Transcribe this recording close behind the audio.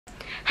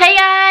Hey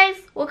guys,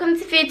 welcome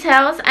to Food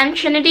Tales. I'm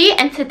Trinity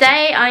and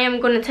today I am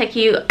going to take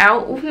you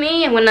out with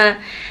me. I'm going to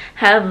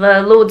have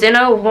a little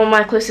dinner with one of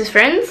my closest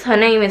friends. Her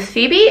name is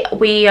Phoebe.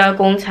 We are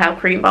going to have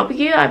Korean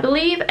barbecue, I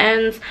believe,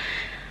 and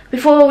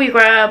before we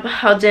grab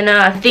our dinner,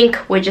 I think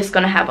we're just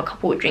going to have a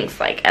couple of drinks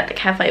like at the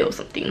cafe or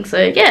something.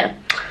 So yeah,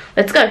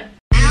 let's go.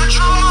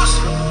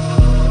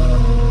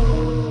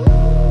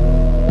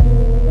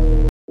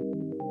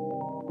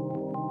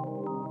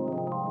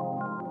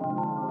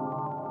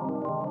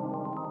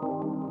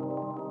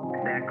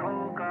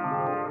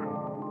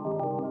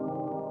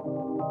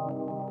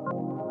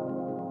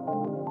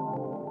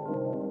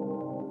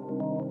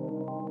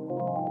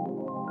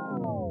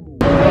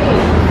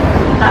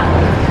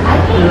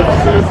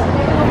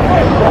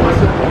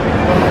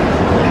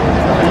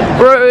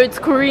 Bro, it's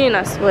Korean,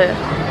 I swear.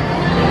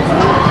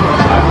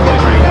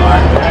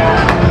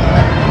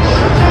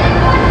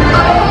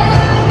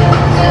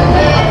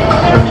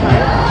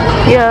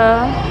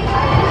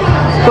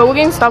 Yeah. But we're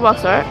getting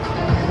Starbucks, right?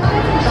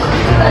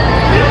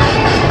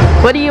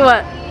 What do you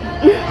want?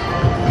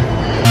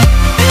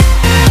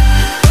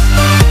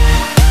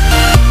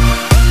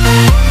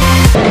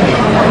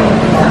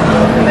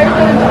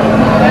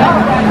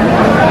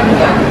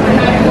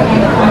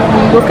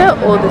 Look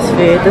at all this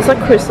food. There's like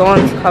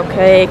croissants,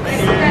 cupcakes,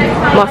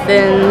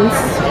 muffins,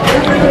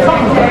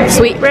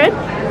 sweetbread,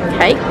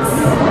 cakes,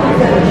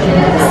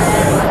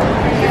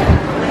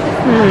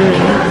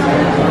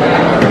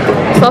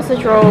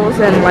 sausage rolls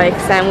and like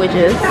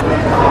sandwiches.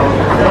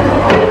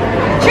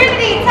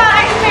 Trinity, tall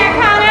ice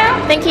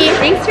Americano. Thank you.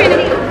 Thanks,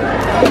 Trinity.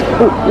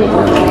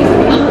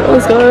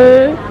 Let's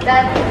go.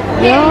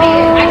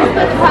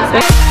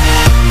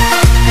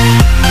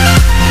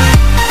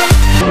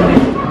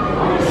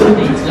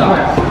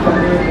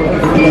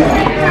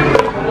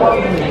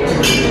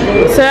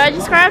 So I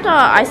just grabbed an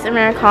iced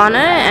Americano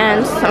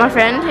and my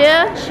friend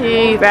here,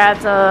 she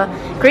grabbed a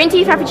green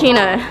tea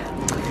frappuccino.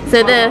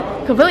 So they're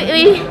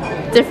completely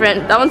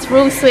different. That one's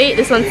really sweet,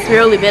 this one's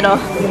really bitter.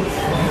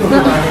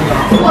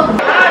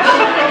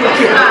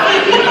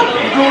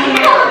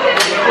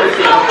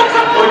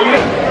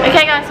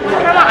 Okay guys, we're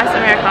gonna try my iced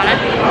Americano.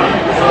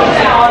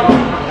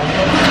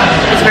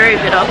 It's very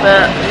bitter,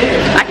 but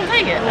I can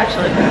take it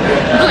actually.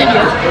 Really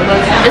good.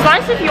 It's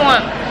nice if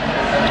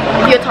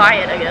you're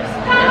tired, I guess.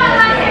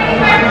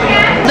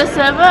 The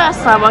server at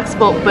Starbucks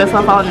spelled both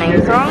of our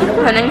names wrong.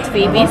 Her name's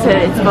Phoebe, so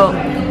it's spelled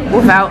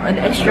without an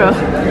extra.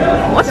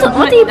 What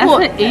do you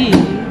put? That's an E.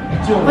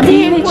 What do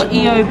you put?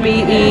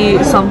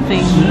 P-H-E-O-B-E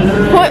something.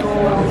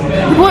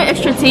 Put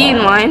extra T in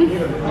mine.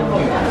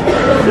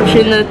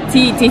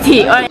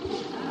 T. Alright.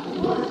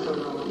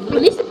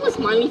 At least it was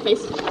smiley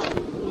face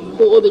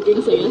for all the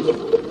drinks, I guess.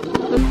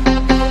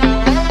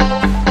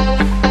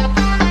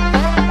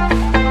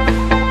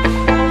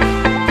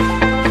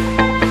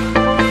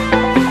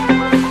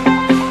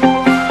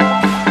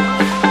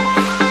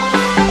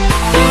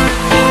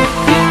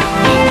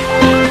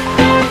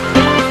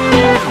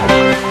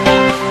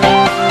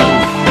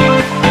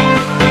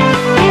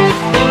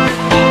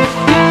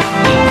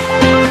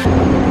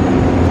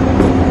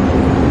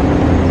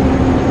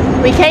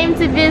 We came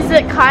to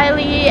visit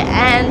Kylie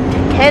and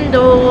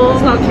Kendall.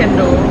 It's not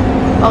Kendall.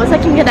 Oh, is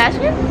that Kim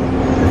Kardashian?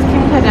 It's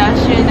Kim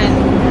Kardashian and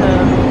her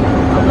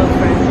other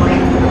friend.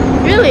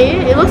 Really?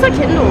 It looks like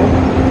Kendall.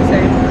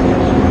 Same.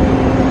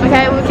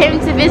 Okay, we came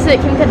to visit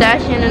Kim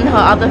Kardashian and her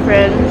other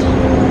friend.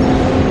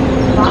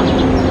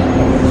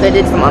 So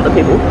did some other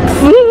people.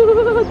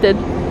 Did.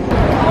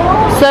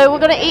 So we're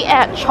gonna eat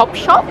at Chop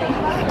Shop.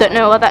 Don't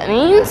know what that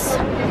means.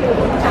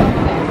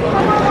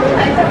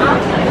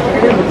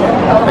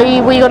 Are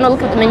you gonna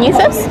look at the menu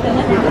first?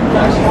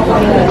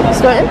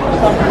 Let's go in.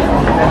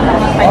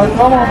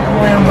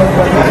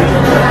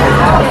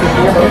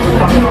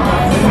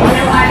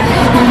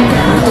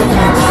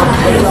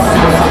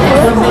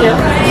 No.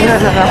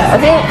 I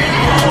think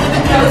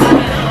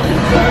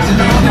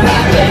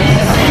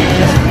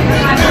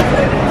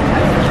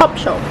Chop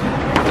Shop.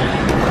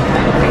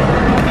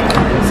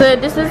 So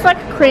this is like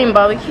a Korean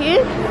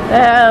barbecue. They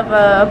have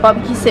a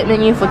barbecue set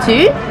menu for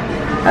 2.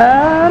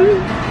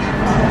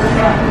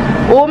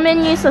 All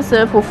menus are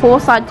served for 4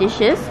 side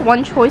dishes,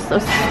 1 choice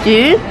of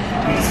stew,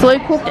 slow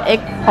cooked egg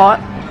pot,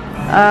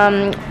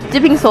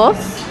 dipping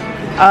sauce,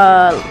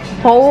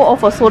 bowl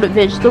of assorted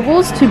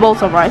vegetables, 2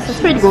 bowls of rice. It's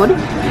pretty good.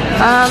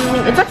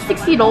 It's like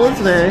 $60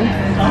 though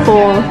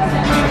for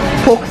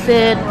pork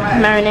set,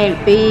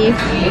 marinated beef,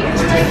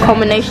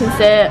 combination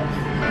set,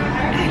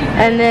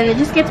 and then it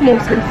just gets more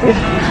expensive.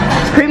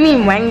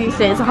 Premium Wagyu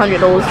set is $100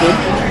 good.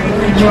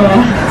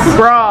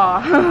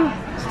 Bruh.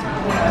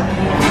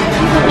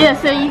 Yeah,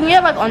 so you can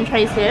get like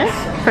entrees here.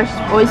 Fresh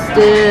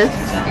oysters,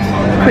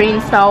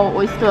 Korean style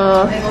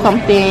oyster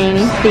something,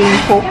 steamed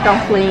pork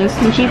dumplings,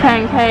 kimchi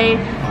pancake,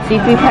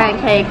 seafood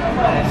pancake,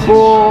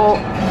 or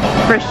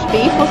fresh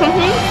beef or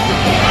something.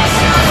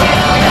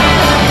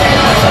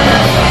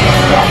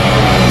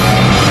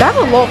 They have a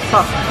lot of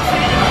stuff.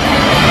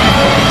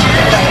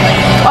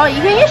 Oh,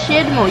 you can get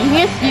shared meal, you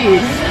can get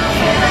stews.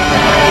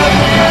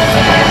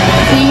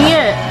 So you can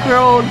get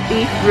grilled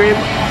beef rib.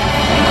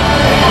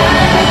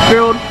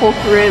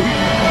 pork rib,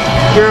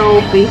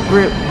 grilled beef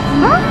rib.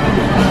 Huh?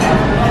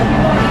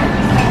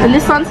 And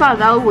this one's not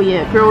available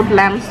yet. Grilled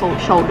lamb salt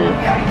shoulder.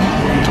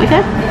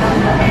 Okay.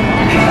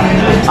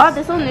 Oh,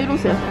 there's some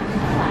noodles here.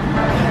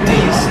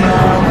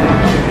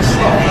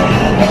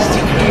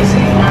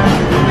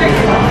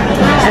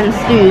 And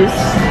stews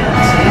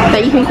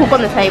that you can cook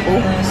on the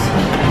table.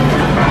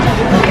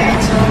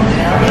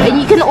 And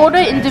you can order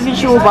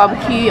individual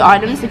barbecue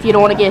items if you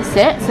don't want to get a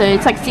set. So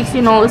it's like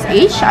 $16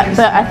 each,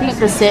 but I think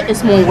the set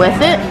is more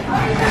worth it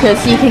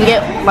because you can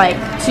get like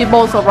 2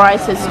 bowls of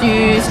rice, a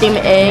stew, steamed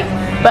egg.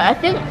 But I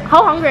think,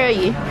 how hungry are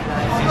you?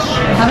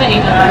 I haven't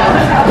eaten.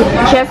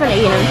 She hasn't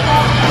eaten.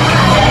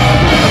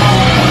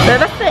 So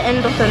that's the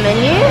end of the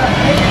menu.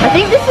 I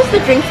think this is the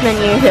drinks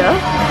menu here.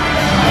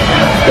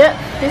 Yep,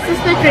 this is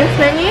the drinks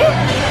menu.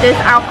 There's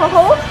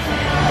alcohol,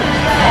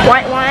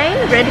 white wine,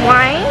 red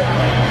wine,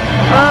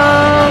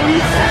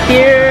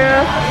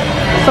 beer,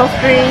 soft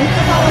drinks.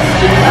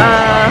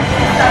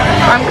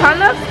 I'm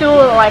kind of still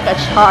like a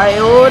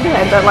child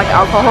and don't like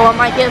alcohol. I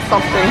might get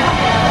soft drink.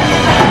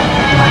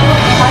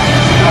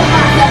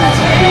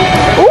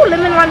 Oh,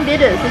 lemon lime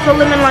bitters. There's a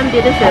lemon lime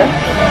bitters here.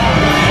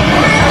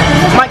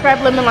 Might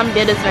grab lemon lime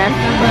bitters, man.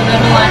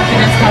 Lemon lime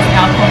bitters has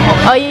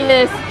alcohol. Oh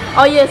yes.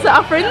 Oh yeah, so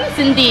our friend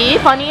Cindy,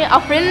 funny, our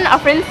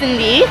friend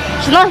Cindy,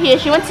 she's not here,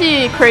 she went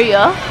to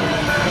Korea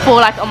for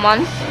like a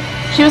month.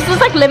 She was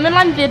just like, lemon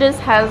lime bitters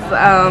has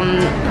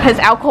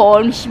alcohol,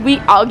 and we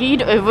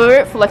argued over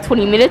it for like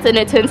 20 minutes, and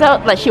it turns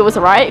out like she was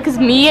right, because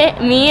me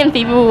and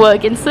Phoebe were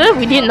against it.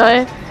 We didn't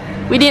know,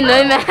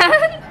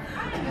 man.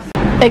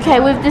 Okay,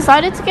 we've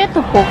decided to get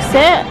the pork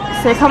set.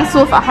 So it comes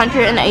with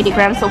 180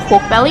 grams of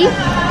pork belly,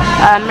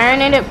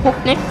 marinated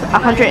pork neck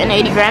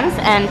 180 grams,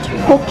 and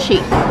pork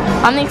cheek.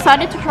 I'm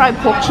excited to try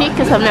pork cheek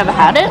because I've never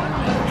had it.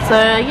 So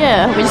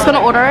yeah, we're just gonna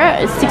order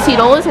it. It's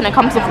 $60 and it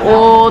comes with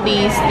all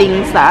these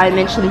things that I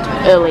mentioned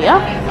earlier.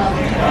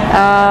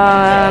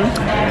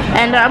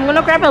 And I'm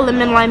gonna grab a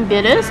lemon lime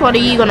bitters. What are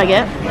you gonna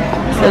get?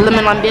 So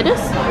lemon lime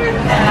bitters?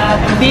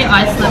 Be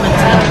iced lemon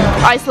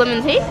tea. Iced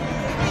lemon tea?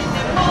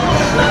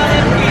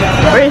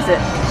 Where is it?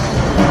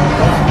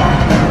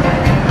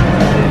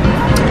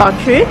 Oh,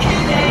 true.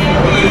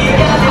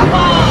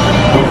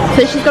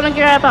 So she's gonna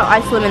grab our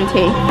iced lemon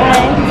tea.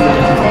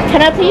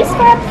 Can I please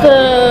grab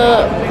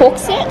the pork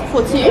set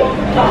for 2?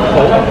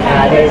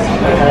 There's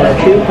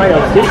 2 kind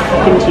of soup,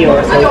 kimchi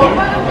or soybean.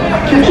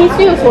 Kimchi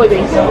stew or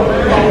soybeans?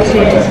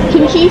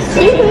 Kimchi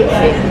stew, please.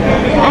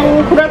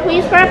 And could I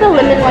please grab the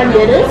lemon lime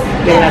bitters?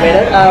 Lemon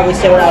bitters? We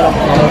still out of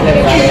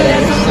lemon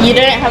bitters. You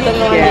don't have lemon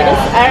lime bitters?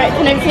 Alright,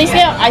 can I please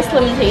get iced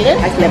lemon tea then?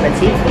 Iced lemon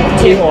tea?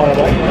 2 or 1?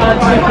 2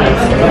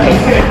 please.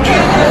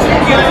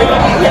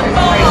 Yep.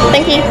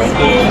 Thank you.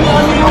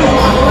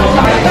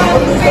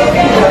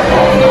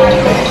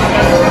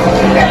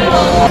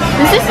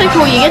 This is so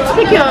cool. You get to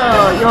pick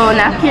your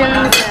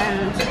napkins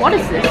and what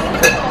is this?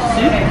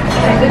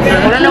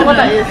 I don't know what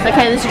that is.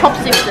 Okay, there's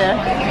chopsticks there.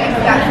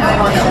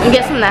 And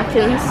get some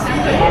napkins.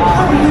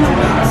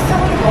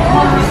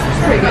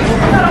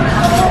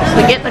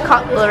 So get the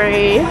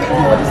cutlery.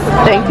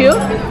 Thank you.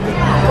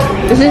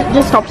 This is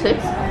just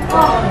chopsticks.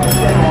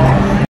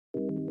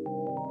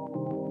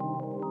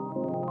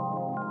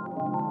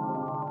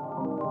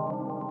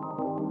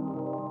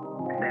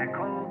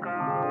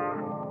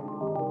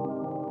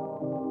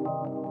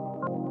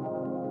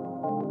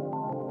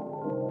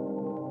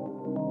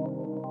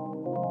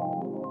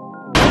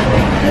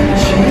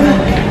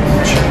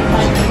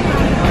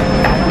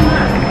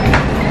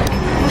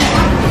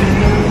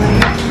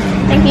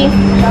 Thank you.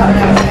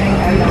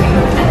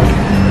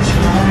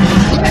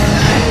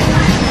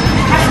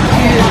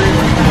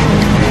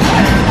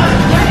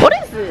 What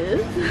is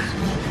this?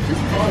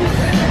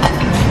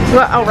 We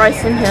got our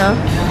rice in here.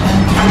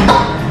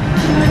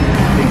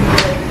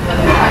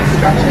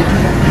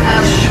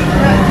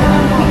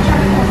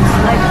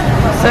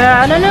 So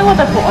I don't know what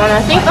they put on.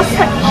 I think that's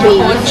like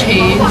cheese. Corn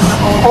cheese.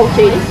 Whole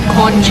cheese.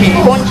 Corn cheese.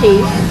 Corn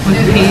cheese.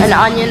 With peas. An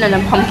onion and a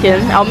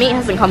pumpkin. Our meat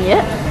hasn't come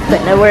yet.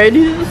 Don't know where it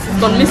is. It's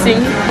gone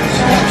missing.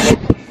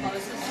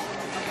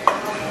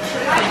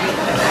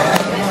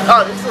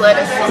 Oh, this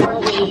lettuce is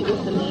probably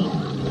with the meat.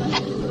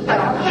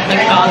 And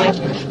garlic.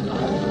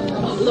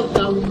 Look,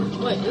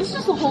 wait, this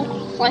is a whole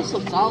slice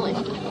of garlic.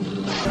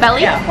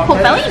 Belly?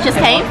 Pork belly just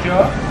came.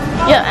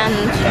 Yeah, and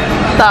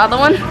the other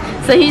one.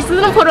 So he's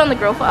gonna put it on the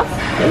grill for us.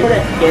 Put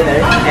it together,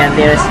 and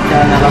there's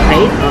another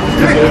plate of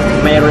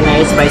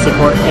marinade spicy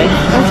pork dish.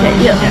 Okay,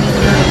 yeah.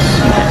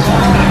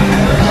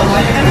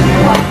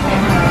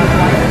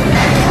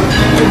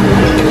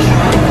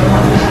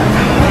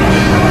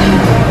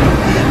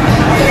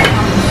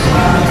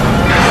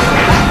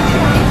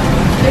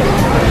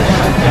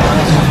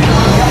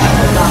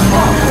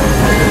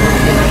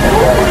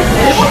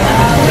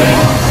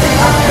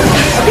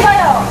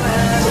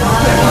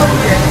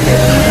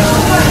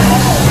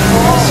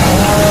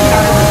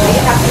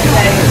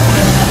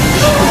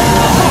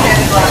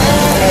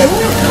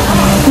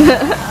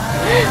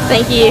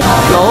 Thank you.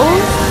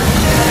 Rolls.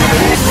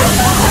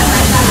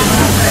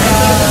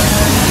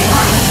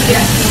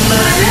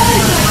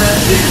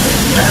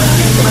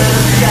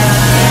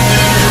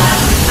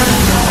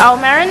 Our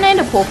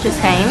marinated pork just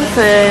came,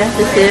 so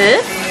this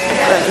is,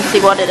 let's see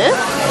what it is.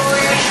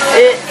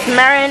 It's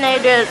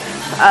marinated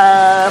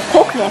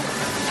pork neck.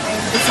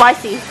 It's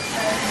spicy.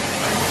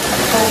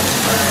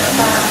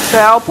 So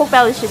our pork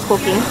belly is just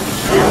cooking.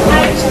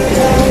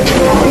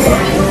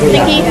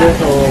 Thank you.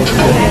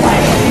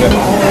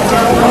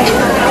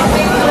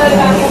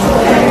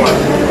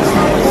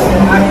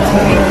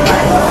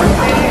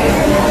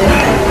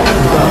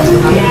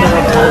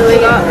 We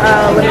got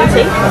lemon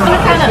tea. I'm gonna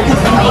try that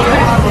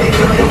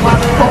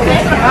pork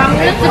neck. I'm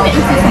gonna dip it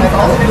in sesame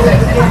salt.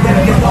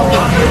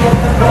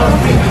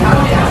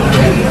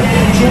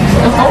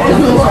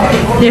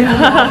 Yeah.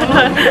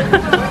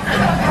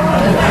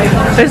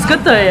 It's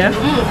good though, yeah.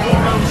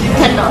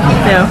 Tender.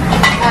 Yeah.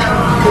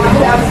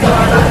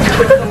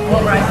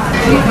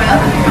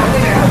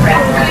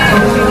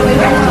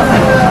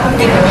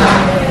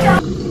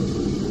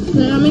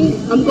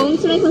 I'm going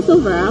to make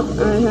myself wrap.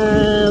 I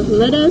have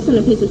lettuce and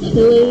a piece of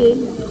chili.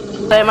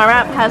 So my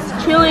wrap has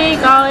chili,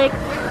 garlic,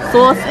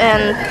 sauce,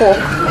 and pork.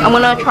 I'm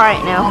gonna try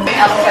it now.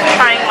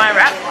 Trying my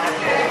wrap.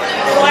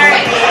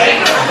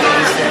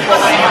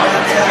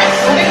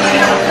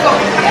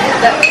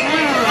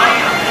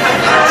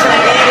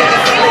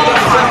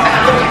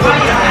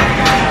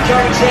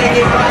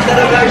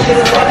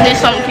 There's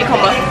some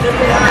cucumber.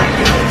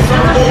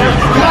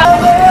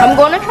 I'm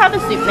gonna try the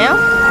soup now.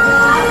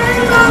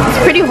 It's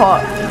pretty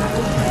hot.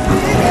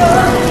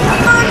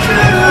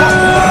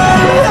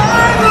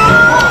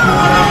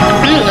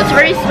 It's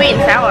very sweet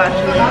and sour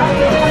actually.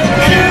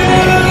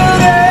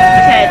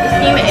 Okay, the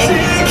steamed eggs.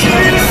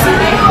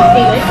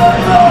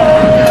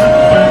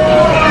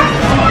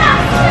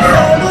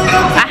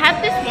 I had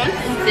this once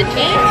in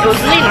Sydney. It was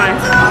really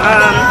nice.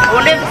 I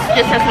wonder if it's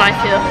just as nice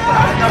here.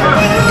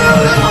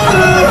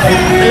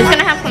 I'm just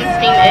gonna have some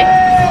steamed eggs.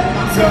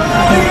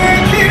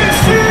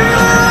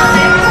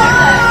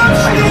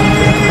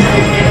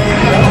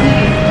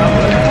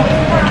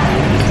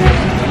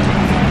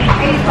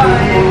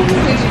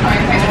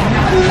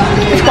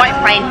 It's quite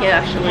plain here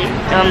actually.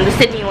 The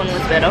Sydney one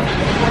was better.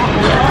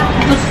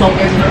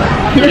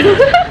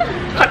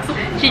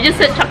 She just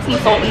said chuck some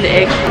salt in the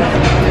egg.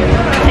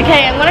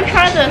 Okay, I'm gonna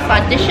try the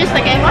side dishes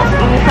I gave us. I'm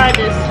gonna try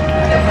this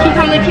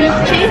cucumber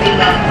kimchi.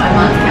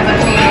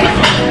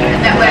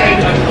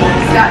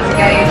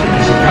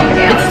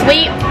 It's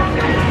sweet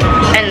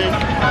and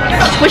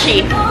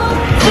squishy,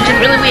 which is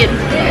really weird.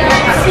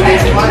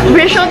 I'm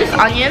pretty sure this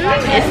onion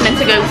is meant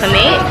to go with the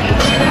meat,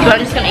 but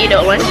I'm just gonna eat it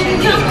alone.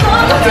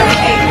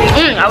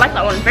 I like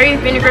that one. Very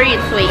vinegary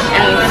and sweet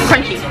and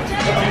crunchy.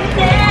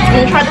 I'm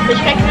gonna try the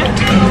fish cake now.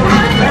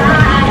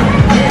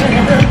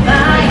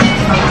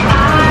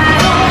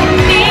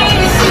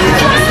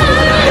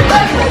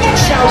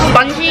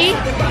 Spongy,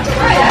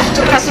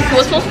 has some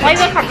soy sauce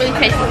flavor. Can't really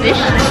taste the fish.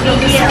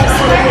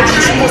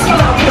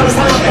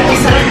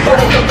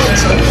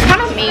 It's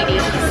kind of meaty.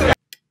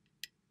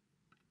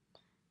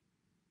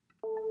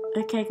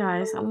 Okay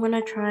guys, I'm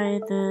gonna try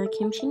the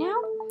kimchi now.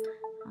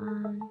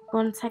 I'm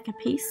gonna take a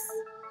piece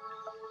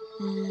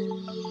and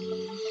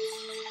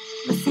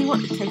let's see what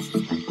it tastes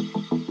like.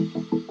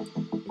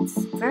 It's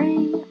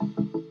very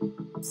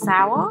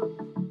sour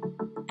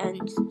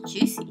and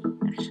juicy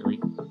actually.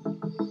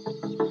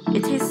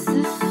 It tastes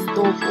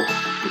store-bought,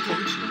 the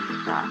kimchi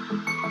that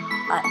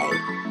I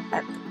ate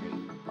at the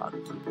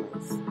barbecue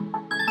place.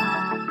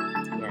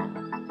 Yeah,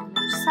 I'm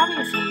just having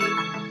a few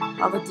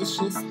other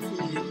dishes to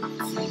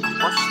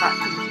wash that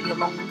kimchi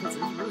along because it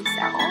was really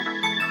sour.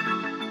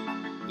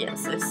 Yeah,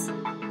 so just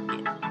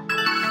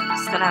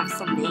gonna have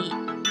some meat.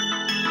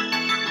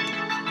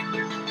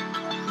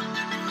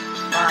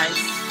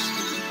 Rice.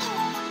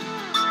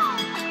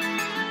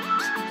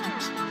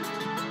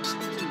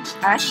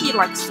 I actually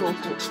like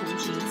store-bought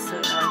kimchi, so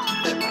I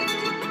don't like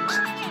doing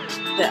that.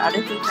 But I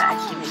don't think that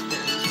actually makes it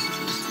kimchi,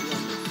 to be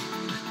honest.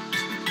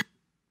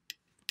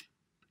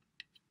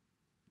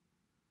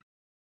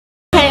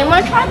 Okay, I'm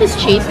gonna try this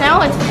cheese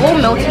now. It's all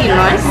melty and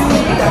nice.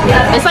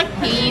 There's like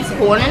peas,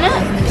 corn in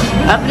it.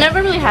 I've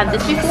never really had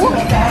this before. So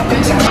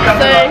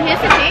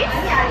here's the cheese.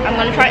 I'm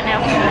gonna try it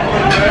now.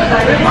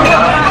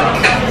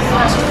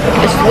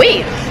 It's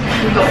sweet.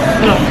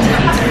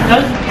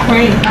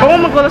 Oh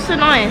my god, that's so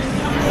nice.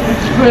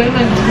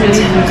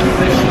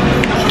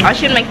 I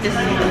should make this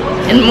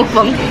in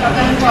Mukbang.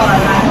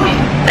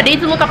 I need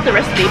to look up the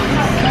recipe.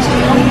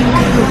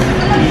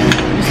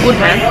 It's good,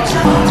 man.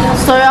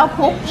 So our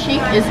pork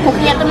cheek is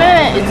cooking at the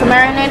moment. It's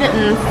marinated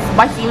in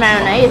spicy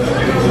marinade.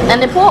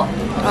 And they put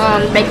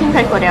baking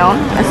paper down.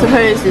 I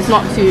suppose it's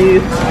not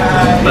to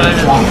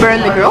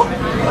burn the grill.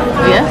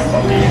 Yes.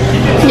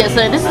 Yeah,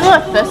 so this is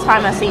the first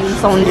time I've seen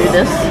someone do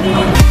this.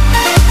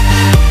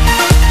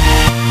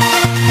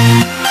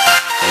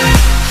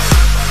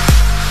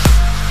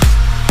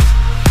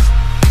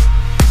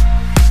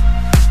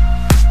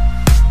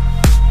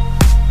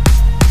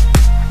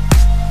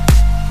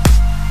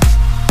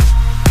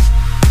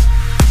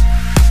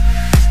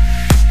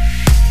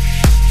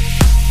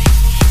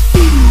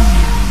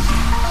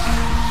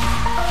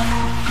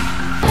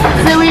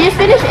 just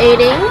finished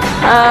eating.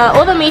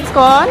 All the meat's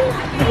gone.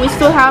 We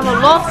still have a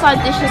lot of side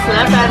dishes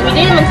left, and we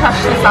didn't even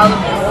touch the salad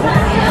bowl.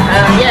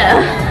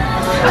 Yeah.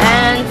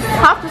 And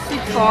half the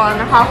soup's gone,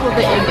 half of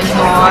the egg is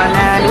gone,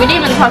 and we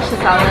didn't even touch the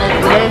salad.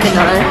 We don't even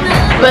know.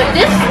 But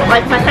this,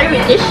 like my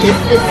favorite dish is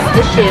this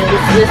dish here.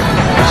 This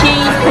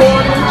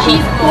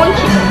corn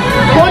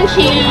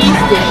cheese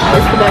dish.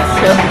 It's the best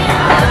too.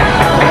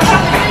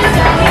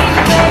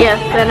 Yes,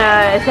 then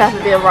it has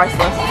a bit of rice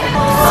left.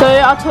 So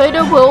our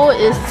total bill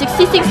is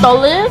 $66.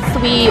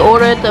 We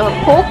ordered the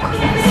pork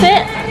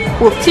set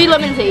with 2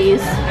 lemon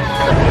teas.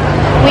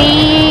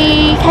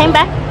 We came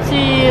back to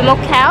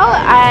Mukbang.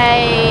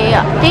 I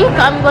think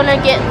I'm gonna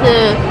get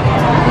the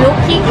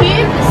milky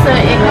cube. So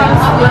it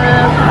comes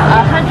with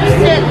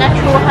 100%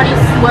 natural honey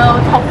swirl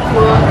topped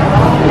with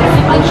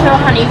signature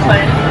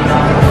honeycomb.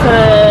 So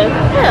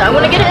yeah, I'm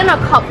gonna get it in a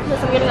cup because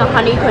I'm getting a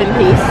honeycomb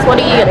piece. What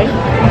are you getting?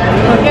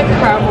 I'll get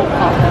caramel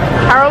pop.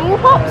 Caramel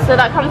pop? So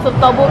that comes with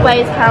double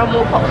glazed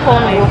caramel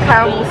popcorn or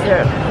caramel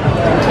syrup.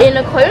 In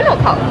a cone or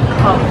cup?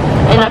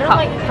 In a cup. I don't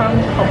like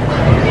caramel pop.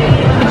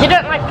 But you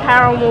don't like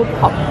caramel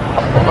pop?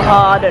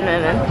 Oh, I don't know,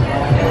 man.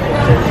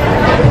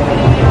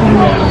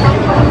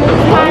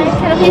 Hi,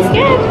 can I please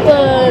get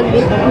the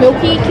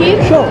milky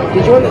cube? Sure.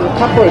 Did you want it in a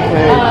cup or a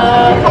can?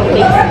 Cup,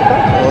 please.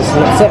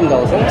 Well, $7,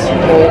 right?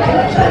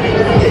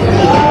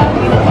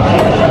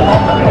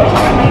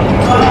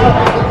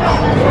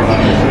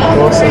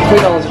 Awesome. $3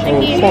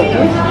 for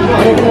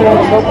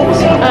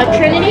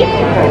Trinity.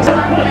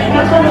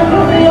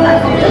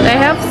 They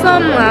have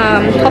some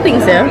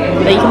toppings there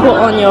that you can put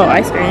on your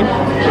ice cream.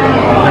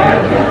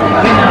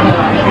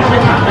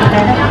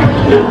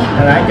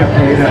 I like your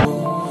flavor.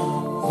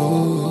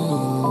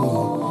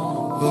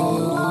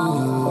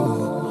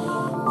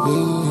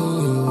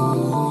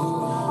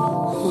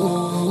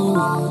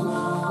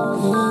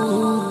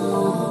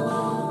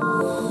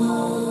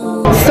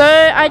 So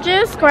I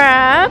just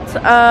grabbed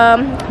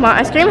my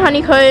ice cream,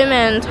 honeycomb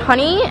and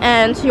honey,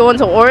 and you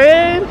want an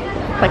Oreo?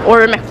 Like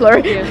Oreo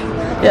McFlurry?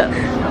 Yeah.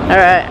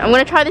 Alright, I'm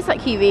gonna try this at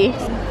Kiwi.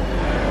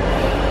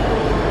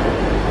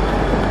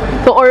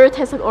 The Oreo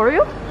tastes like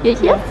Oreo?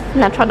 Yeah.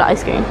 Now try the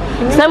ice cream.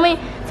 Tell me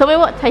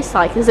what it tastes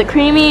like. Is it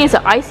creamy? Is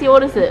it icy?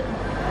 What is it?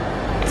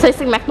 It tastes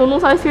like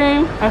McDonald's ice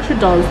cream? Actually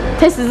does.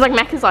 Tastes like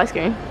Macca's ice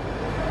cream.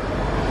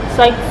 It's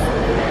like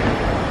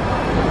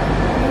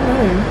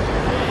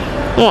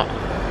What?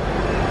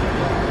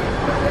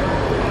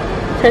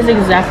 tastes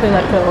exactly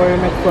like the Oreo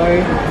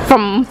McFlurry.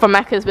 From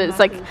Macca's, but it's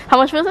like, how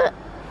much was it?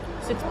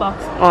 $6.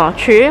 Oh,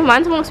 true.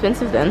 Mine's more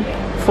expensive then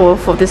for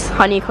this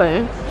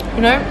honeycomb.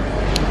 You know,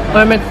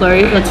 Oreo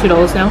McFlurry are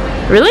 $2 now.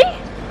 Really?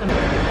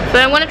 So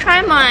I'm gonna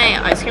try my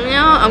ice cream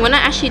now. I'm gonna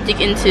actually dig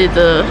into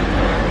the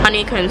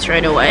honeycomb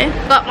straight away.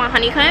 Got my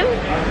honeycomb.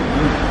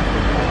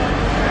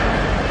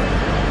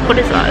 What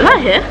is that? Is that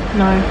here?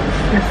 No,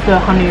 it's the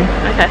honey.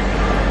 Okay.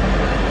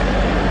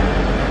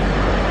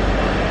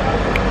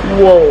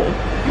 Whoa.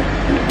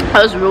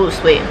 That was real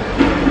sweet.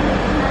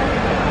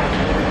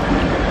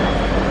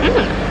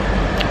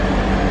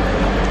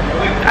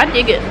 I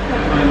dig it.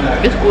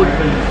 It's good.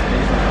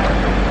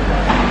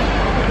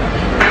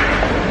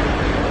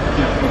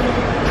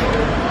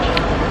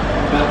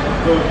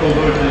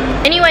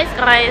 Anyways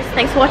guys,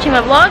 thanks for watching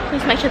my vlog.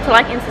 Please make sure to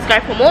like and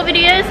subscribe for more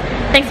videos.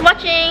 Thanks for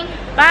watching.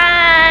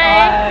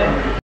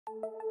 Bye.